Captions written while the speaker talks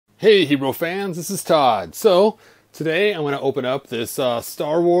Hey Hero fans, this is Todd. So, today I'm going to open up this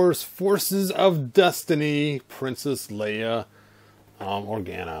Star Wars Forces of Destiny Princess Leia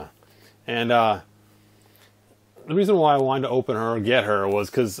Organa. And the reason why I wanted to open her or get her was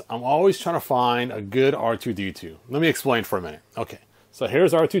because I'm always trying to find a good R2-D2. Let me explain for a minute. Okay, so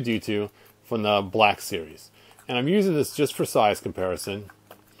here's R2-D2 from the Black Series. And I'm using this just for size comparison.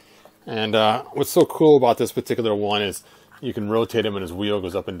 And what's so cool about this particular one is you can rotate him and his wheel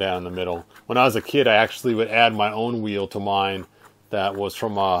goes up and down in the middle. When I was a kid, I actually would add my own wheel to mine that was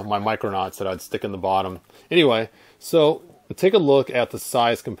from my Micronauts that I'd stick in the bottom. Anyway, so take a look at the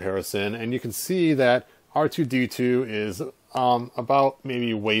size comparison and you can see that R2-D2 is about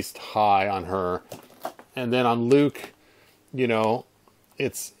maybe waist high on her. And then on Luke, you know,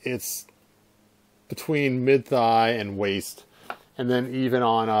 it's between mid-thigh and waist. And then even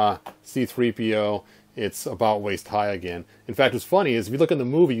on C-3PO, it's about waist high again. In fact, what's funny is if you look in the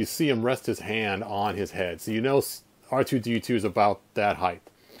movie, you see him rest his hand on his head. So you know R2-D2 is about that height.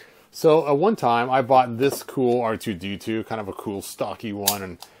 So at one time, I bought this cool R2-D2, kind of a cool stocky one,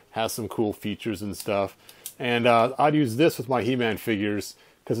 and has some cool features and stuff. And I'd use this with my He-Man figures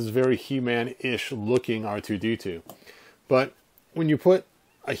because it's very He-Man-ish looking R2-D2. But when you put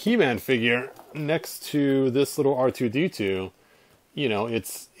a He-Man figure next to this little R2-D2, you know,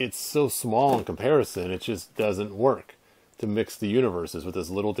 it's so small in comparison, it just doesn't work to mix the universes with this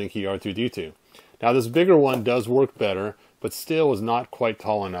little dinky R2-D2. Now, this bigger one does work better, but still is not quite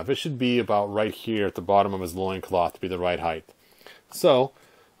tall enough. It should be about right here at the bottom of his loincloth to be the right height. So,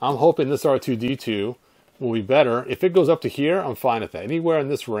 I'm hoping this R2-D2 will be better. If it goes up to here, I'm fine with that. Anywhere in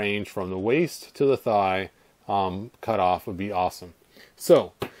this range, from the waist to the thigh, cut off would be awesome.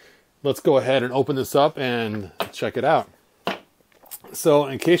 So, let's go ahead and open this up and check it out. So,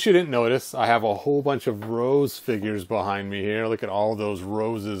 in case you didn't notice, I have a whole bunch of rose figures behind me here. Look at all those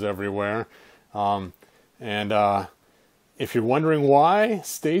roses everywhere. If you're wondering why,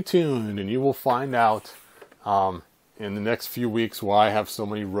 stay tuned and you will find out in the next few weeks why I have so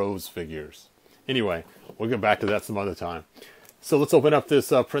many rose figures. Anyway, we'll get back to that some other time. So, let's open up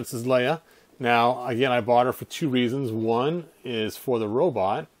this Princess Leia. Now, again, I bought her for two reasons. One is for the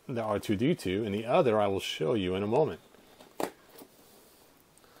robot, the R2-D2, and the other I will show you in a moment.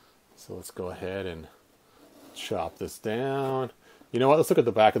 So let's go ahead and chop this down. You know what? Let's look at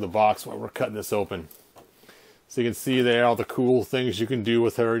the back of the box while we're cutting this open. So you can see there all the cool things you can do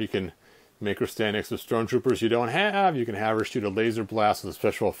with her. You can make her stand next to stormtroopers you don't have. You can have her shoot a laser blast with the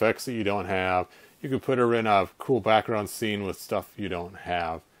special effects that you don't have. You can put her in a cool background scene with stuff you don't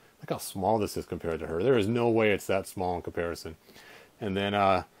have. Look how small this is compared to her. There is no way it's that small in comparison. And then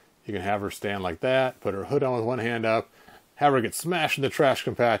you can have her stand like that, put her hood on with one hand up, have her get smashed in the trash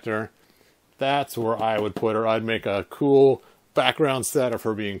compactor. That's where I would put her. I'd make a cool background set of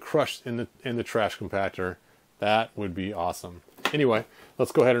her being crushed in the trash compactor. That would be awesome. Anyway,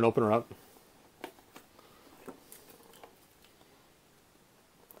 let's go ahead and open her up.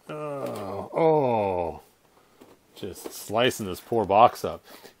 Oh, just slicing this poor box up.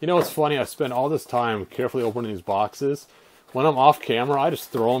 You know what's funny? I spend all this time carefully opening these boxes. When I'm off camera, I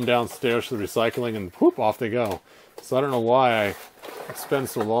just throw them downstairs to the recycling and whoop, off they go. So I don't know why I spend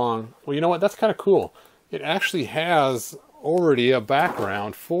so long. Well, you know what? That's kind of cool. It actually has already a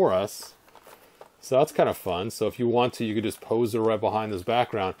background for us. So that's kind of fun. So if you want to, you could just pose her right behind this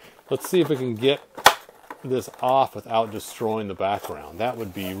background. Let's see if we can get this off without destroying the background. That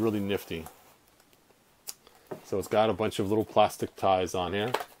would be really nifty. So it's got a bunch of little plastic ties on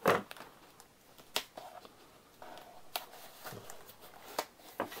here.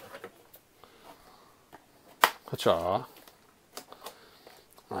 Cha.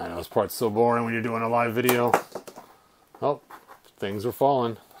 I know this part's so boring when you're doing a live video. Oh, things are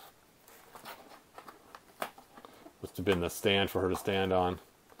falling. Must have been the stand for her to stand on.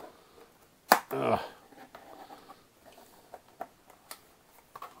 Ugh.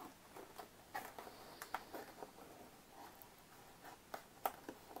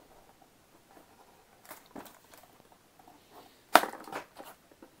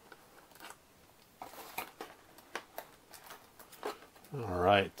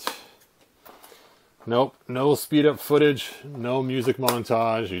 Alright. Nope, no speed up footage, no music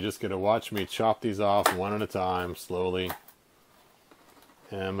montage. You just get to watch me chop these off one at a time, slowly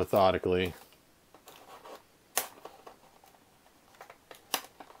and methodically.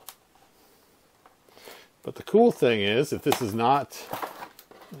 But the cool thing is, if this is not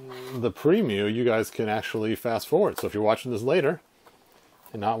the preview, you guys can actually fast forward. So if you're watching this later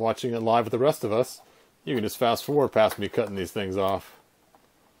and not watching it live with the rest of us, you can just fast forward past me cutting these things off.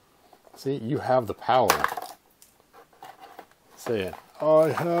 See, you have the power. Say it. I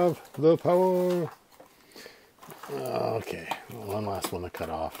have the power. Okay, one last one to cut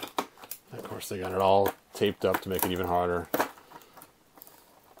off. Of course, they got it all taped up to make it even harder.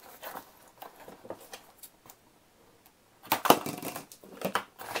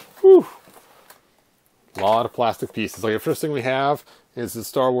 Whew. A lot of plastic pieces. Like the first thing we have is the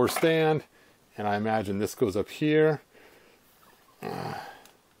Star Wars stand, and I imagine this goes up here. And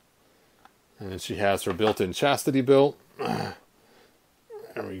then she has her built-in chastity belt.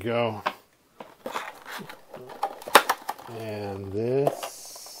 There we go. And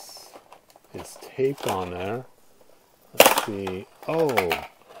this is taped on there. Let's see. Oh,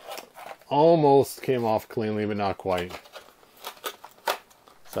 almost came off cleanly, but not quite.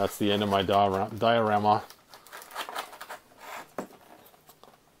 So that's the end of my diorama.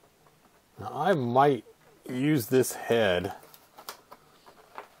 Now I might use this head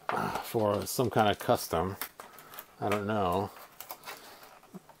for some kind of custom. I don't know.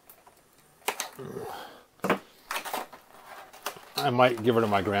 I might give her to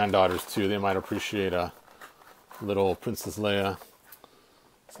my granddaughters too. They might appreciate a little Princess Leia.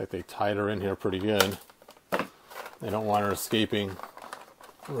 It's like they tied her in here pretty good. They don't want her escaping,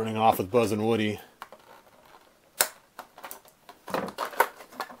 running off with Buzz and Woody.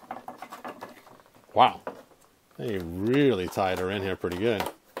 Wow, they really tied her in here pretty good.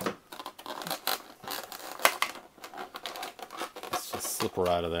 Let's just slip her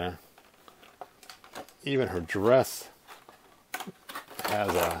out of there. Even her dress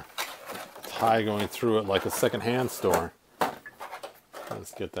has a tie going through it like a second-hand store.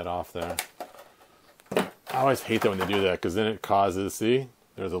 Let's get that off there. I always hate that when they do that, because then it causes, see,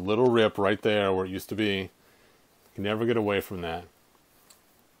 there's a little rip right there where it used to be. You can never get away from that.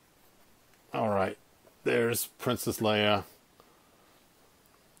 Alright, there's Princess Leia.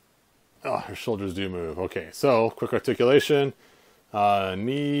 Oh, her shoulders do move. Okay, so, quick articulation.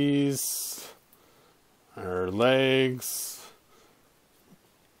 Knees, her legs.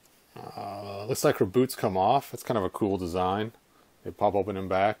 Looks like her boots come off. It's kind of a cool design. They pop open and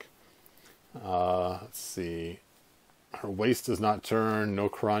back. Let's see. Her waist does not turn, no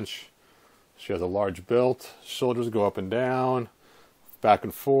crunch. She has a large belt. Shoulders go up and down, back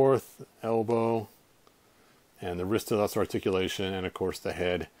and forth, elbow. And the wrist has lots of articulation. And of course the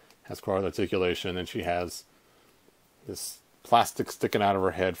head has quite articulation. And she has this plastic sticking out of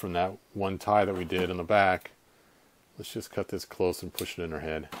her head from that one tie that we did in the back. Let's just cut this close and push it in her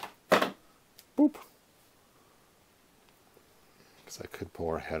head. Boop. Because I could pull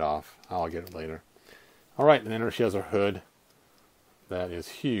her head off. I'll get it later. Alright, and then she has her hood. That is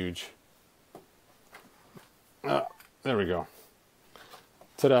huge. There we go.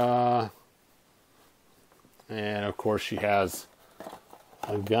 Ta-da! And of course she has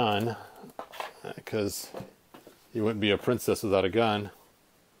a gun. Because you wouldn't be a princess without a gun.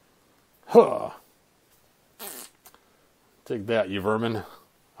 Huh! Take that, you vermin.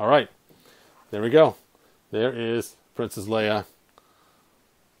 Alright. There we go. There is Princess Leia.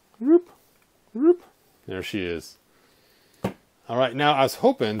 Whoop, whoop. There she is. Alright, now I was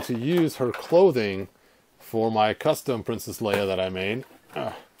hoping to use her clothing for my custom Princess Leia that I made.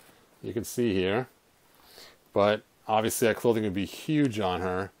 You can see here. But obviously that clothing would be huge on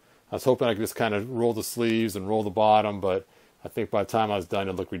her. I was hoping I could just kind of roll the sleeves and roll the bottom, but I think by the time I was done,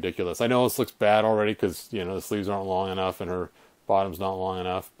 it'd look ridiculous. I know this looks bad already because, you know, the sleeves aren't long enough and her bottom's not long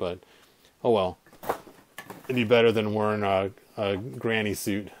enough, but oh well. It'd be better than wearing a granny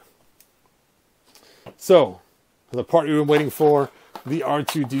suit. So, the part you've been waiting for, the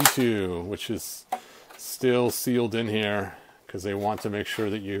R2-D2, which is still sealed in here because they want to make sure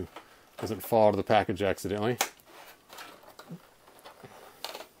that you doesn't fall out of the package accidentally.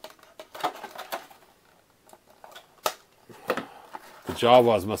 The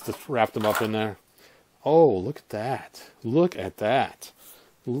Jawas must have wrapped them up in there. Oh, look at that. Look at that.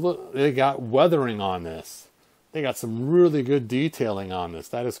 Look, they got weathering on this. They got some really good detailing on this.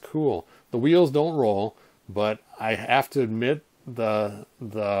 That is cool. The wheels don't roll, but I have to admit the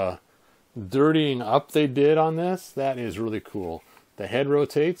dirtying up they did on this, that is really cool. The head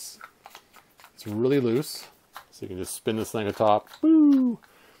rotates. It's really loose. So you can just spin this thing atop. Woo!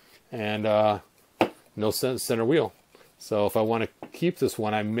 And no center wheel. So if I want to keep this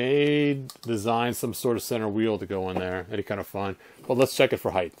one, I may design some sort of center wheel to go in there. Any kind of fun. But let's check it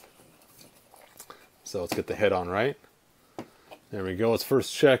for height. So let's get the head on right. There we go. Let's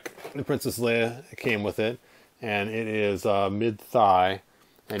first check the Princess Leia. It came with it. And it is mid-thigh.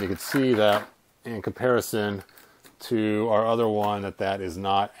 And you can see that in comparison to our other one that is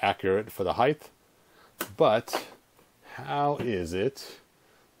not accurate for the height. But how is it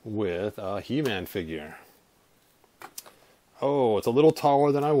with a He-Man figure? Oh, it's a little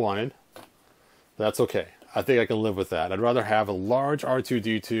taller than I wanted. That's okay. I think I can live with that. I'd rather have a large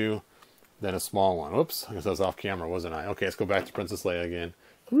R2-D2 than a small one. Oops, I guess I was off camera, wasn't I? Okay, let's go back to Princess Leia again.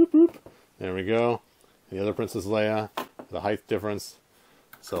 Whoop, whoop. There we go. The other Princess Leia, the height difference.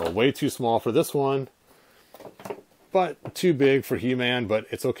 So way too small for this one, but too big for He-Man, but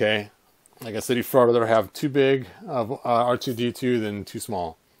it's okay. Like I said, you'd rather have too big of R2-D2 than too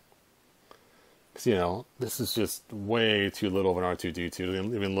small. Because, you know, this is just way too little of an R2-D2. It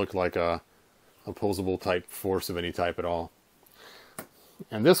doesn't even look like a opposable type force of any type at all.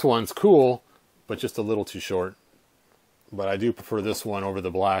 And this one's cool, but just a little too short. But I do prefer this one over the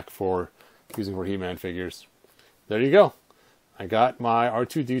black for using for He-Man figures. There you go. I got my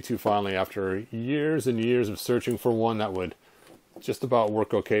R2-D2 finally after years and years of searching for one that would just about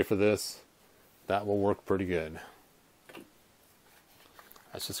work okay for this. That will work pretty good.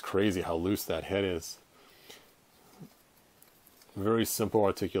 That's just crazy how loose that head is. Very simple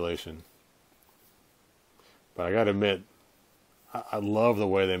articulation. But I gotta admit, I love the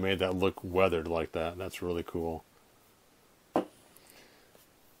way they made that look weathered like that. That's really cool.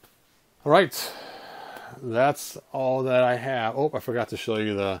 Alright, that's all that I have. Oh, I forgot to show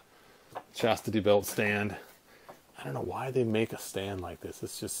you the chastity belt stand. I don't know why they make a stand like this.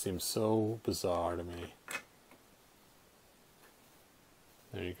 This just seems so bizarre to me.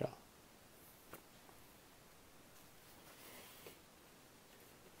 There you go.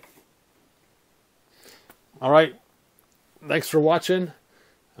 Alright, thanks for watching.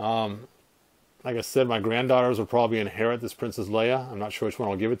 Like I said, my granddaughters will probably inherit this Princess Leia. I'm not sure which one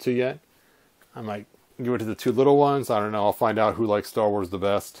I'll give it to yet. I might give it to the two little ones. I don't know. I'll find out who likes Star Wars the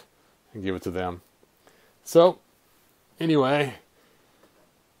best and give it to them. So, anyway,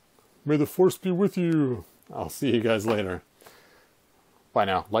 may the Force be with you. I'll see you guys later. Bye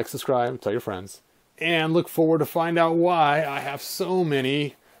now. Like, subscribe, tell your friends. And look forward to find out why I have so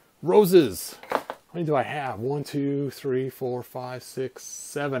many roses. How many do I have? 1, 2, 3, 4, 5, 6,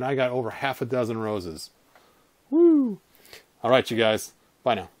 7. I got over half a dozen roses. Woo! All right, you guys.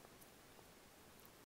 Bye now.